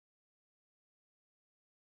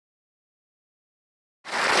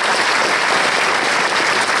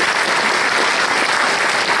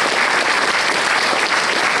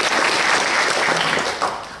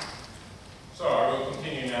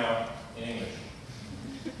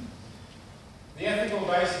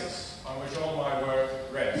basis on which all my work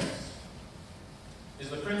rests is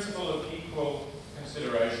the principle of equal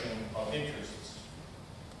consideration of interests.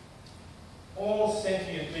 All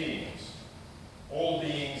sentient beings, all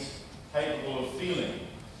beings capable of feeling,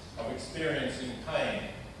 of experiencing pain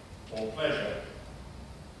or pleasure,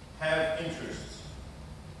 have interests.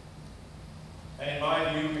 And in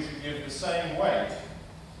my view, we should give the same weight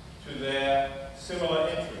to their similar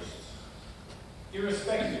interests,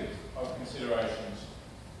 irrespective of considerations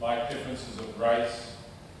like differences of race,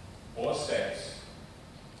 or sex,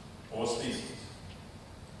 or species.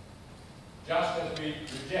 Just as we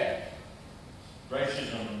reject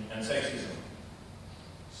racism and sexism,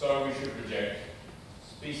 so we should reject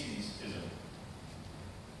speciesism.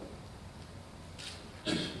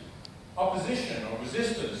 Opposition or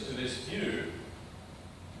resistance to this view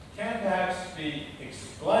can perhaps be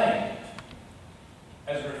explained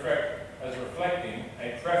as reflecting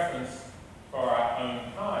a preference for our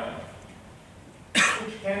own kind,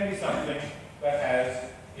 which can be something that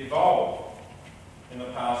has evolved in the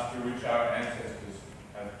past through which our ancestors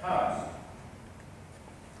have passed.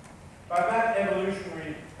 But that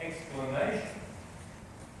evolutionary explanation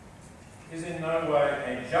is in no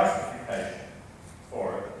way a justification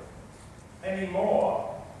for it, any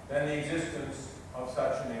more than the existence of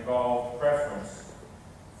such an evolved preference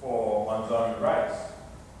for one's own race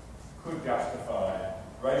could justify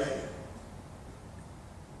racism.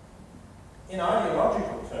 In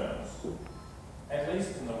ideological terms, at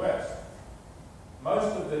least in the West,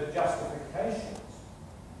 most of the justifications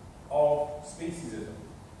of speciesism,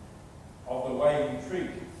 of the way we treat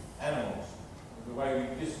animals, of the way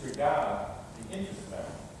we disregard the interests of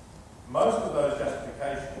animals, most of those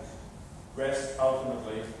justifications rest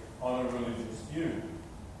ultimately on a religious view.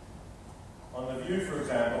 On the view, for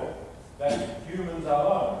example, that humans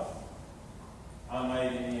alone are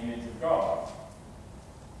made in the image of God,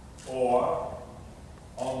 or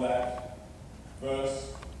on that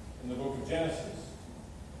verse in the book of Genesis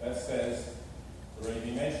that says, already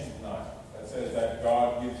been mentioned tonight, that says that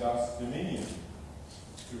God gives us dominion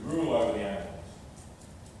to rule over the animals,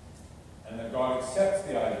 and that God accepts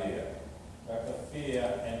the idea that the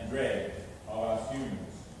fear and dread of us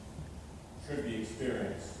humans should be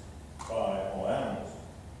experienced by all animals.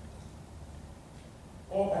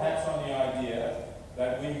 Or perhaps on the idea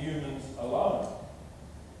that we humans alone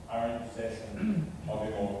are in possession of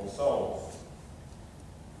immortal souls.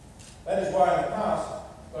 That is why in the past,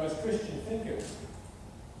 those Christian thinkers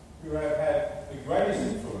who have had the greatest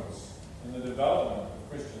influence in the development of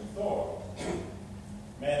Christian thought,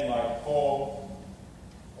 men like Paul,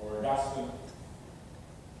 or Augustine,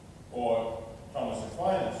 or Thomas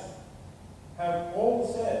Aquinas, have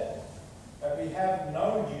all said that we have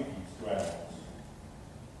no duties to animals.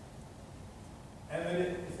 And that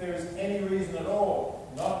if there is any reason at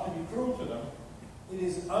all not to be cruel to them, it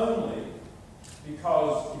is only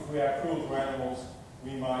because if we are cruel to animals,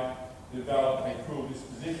 we might develop a cruel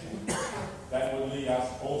disposition that would lead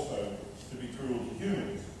us also to be cruel to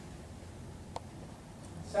humans.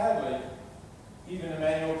 Sadly, even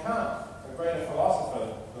Immanuel Kant, a greater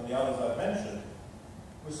philosopher than the others I've mentioned,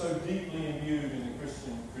 was so deeply imbued in the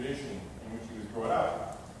Christian tradition in which he was brought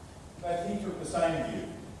up that he took the same view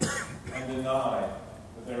and denied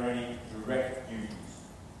that there are any direct duties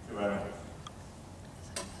to animals.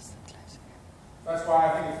 That's why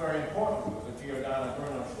I think it's very important that the Giordano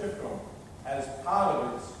Bruno Foundation, as part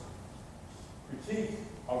of its critique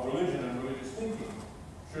of religion and religious thinking,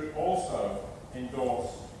 should also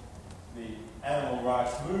endorse the animal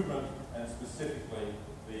rights movement and specifically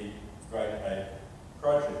the Great Ape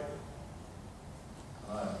Project.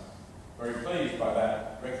 I'm very pleased by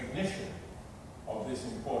that recognition of this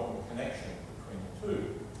important connection between the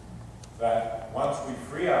two, that once we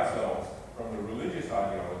free ourselves from the religious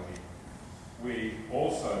ideology, we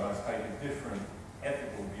also must take a different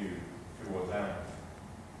ethical view towards animals.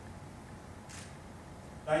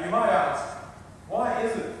 Now you might ask, why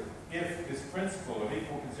is it, if this principle of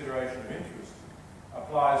equal consideration of interest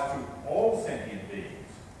applies to all sentient beings,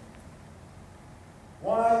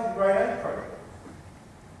 why the Great Ape Project?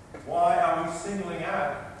 Why are we singling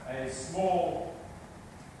out a small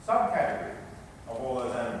subcategory of all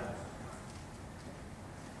those animals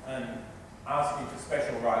and asking for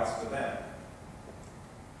special rights for them?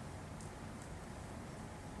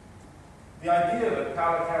 The idea that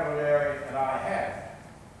Paolo Cavalieri and I had,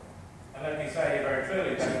 and let me say very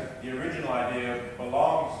clearly that the original idea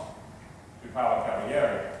belongs to Paolo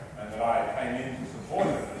Cavalieri, and that I came in to support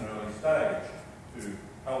it at an early stage to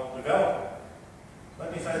help develop it.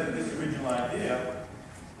 Let me say that this original idea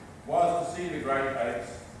was to see the great apes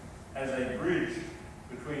as a bridge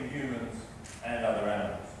between humans and other animals.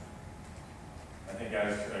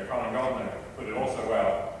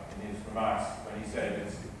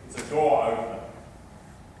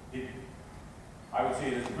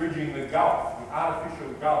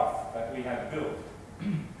 artificial gulf that we have built,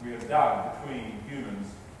 we have dug between humans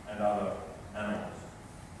and other animals.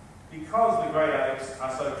 Because the great apes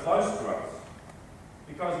are so close to us,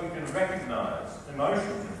 because we can recognize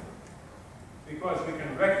emotions in them, because we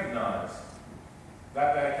can recognize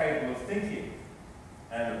that they're capable of thinking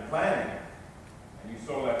and of planning, and you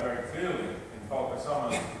saw that very clearly in Volker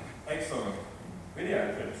Sommer's excellent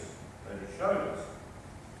video clips that it showed us.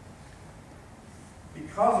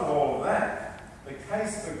 Because of all of that, the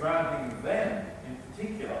case for granting them, in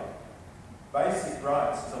particular, basic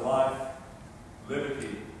rights to life,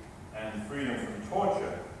 liberty, and freedom from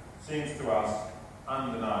torture seems to us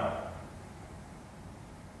undeniable.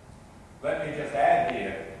 Let me just add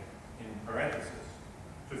here, in parentheses,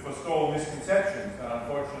 to forestall misconceptions that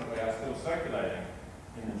unfortunately are still circulating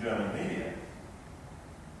in the German media,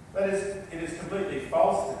 that it is completely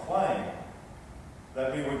false to claim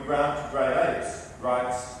that we would grant to great apes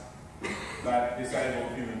rights that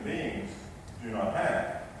disabled human beings do not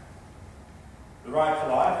have. The right to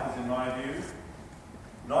life is, in my view,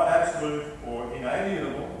 not absolute or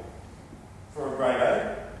inalienable for a great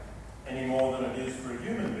ape any more than it is for a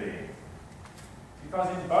human being.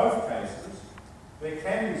 Because in both cases, there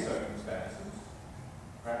can be circumstances,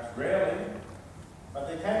 perhaps rarely, but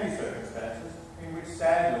there can be circumstances in which,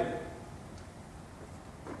 sadly,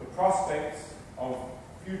 the prospects of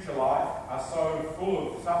future life are so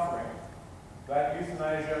full of suffering that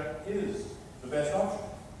euthanasia is the best option.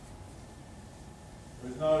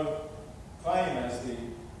 There is no claim, as the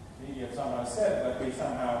media sometimes said, that we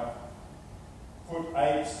somehow put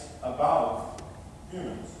apes above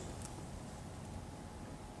humans.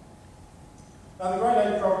 Now, the Great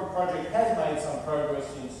Ape Project has made some progress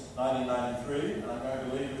since 1993, and I'm going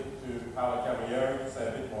to leave it to Paolo Cavalieri to say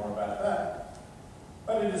a bit more about that.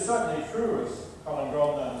 But it is certainly true, as Colin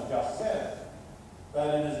Goldman has just said,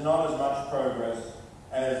 that it is not as much progress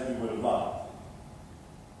as we would have liked.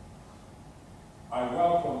 I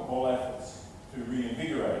welcome all efforts to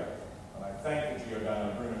reinvigorate, and I thank the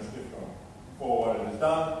Giordano Bruno Foundation for what it has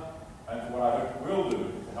done and for what I hope it will do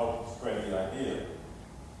to help spread the idea.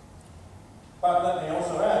 But let me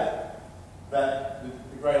also add that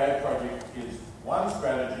the Great Ape Project is one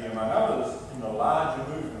strategy among others in the larger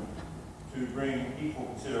movement to bring equal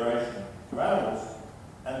consideration to animals,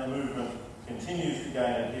 and the movement continues to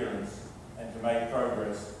gain adherence and to make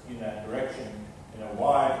progress in that direction in a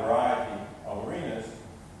wide variety of arenas.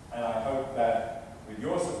 And I hope that with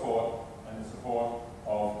your support and the support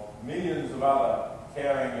of millions of other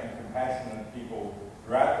caring and compassionate people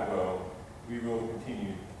throughout the world, we will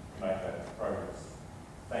continue to make that progress.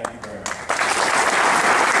 Thank you very much.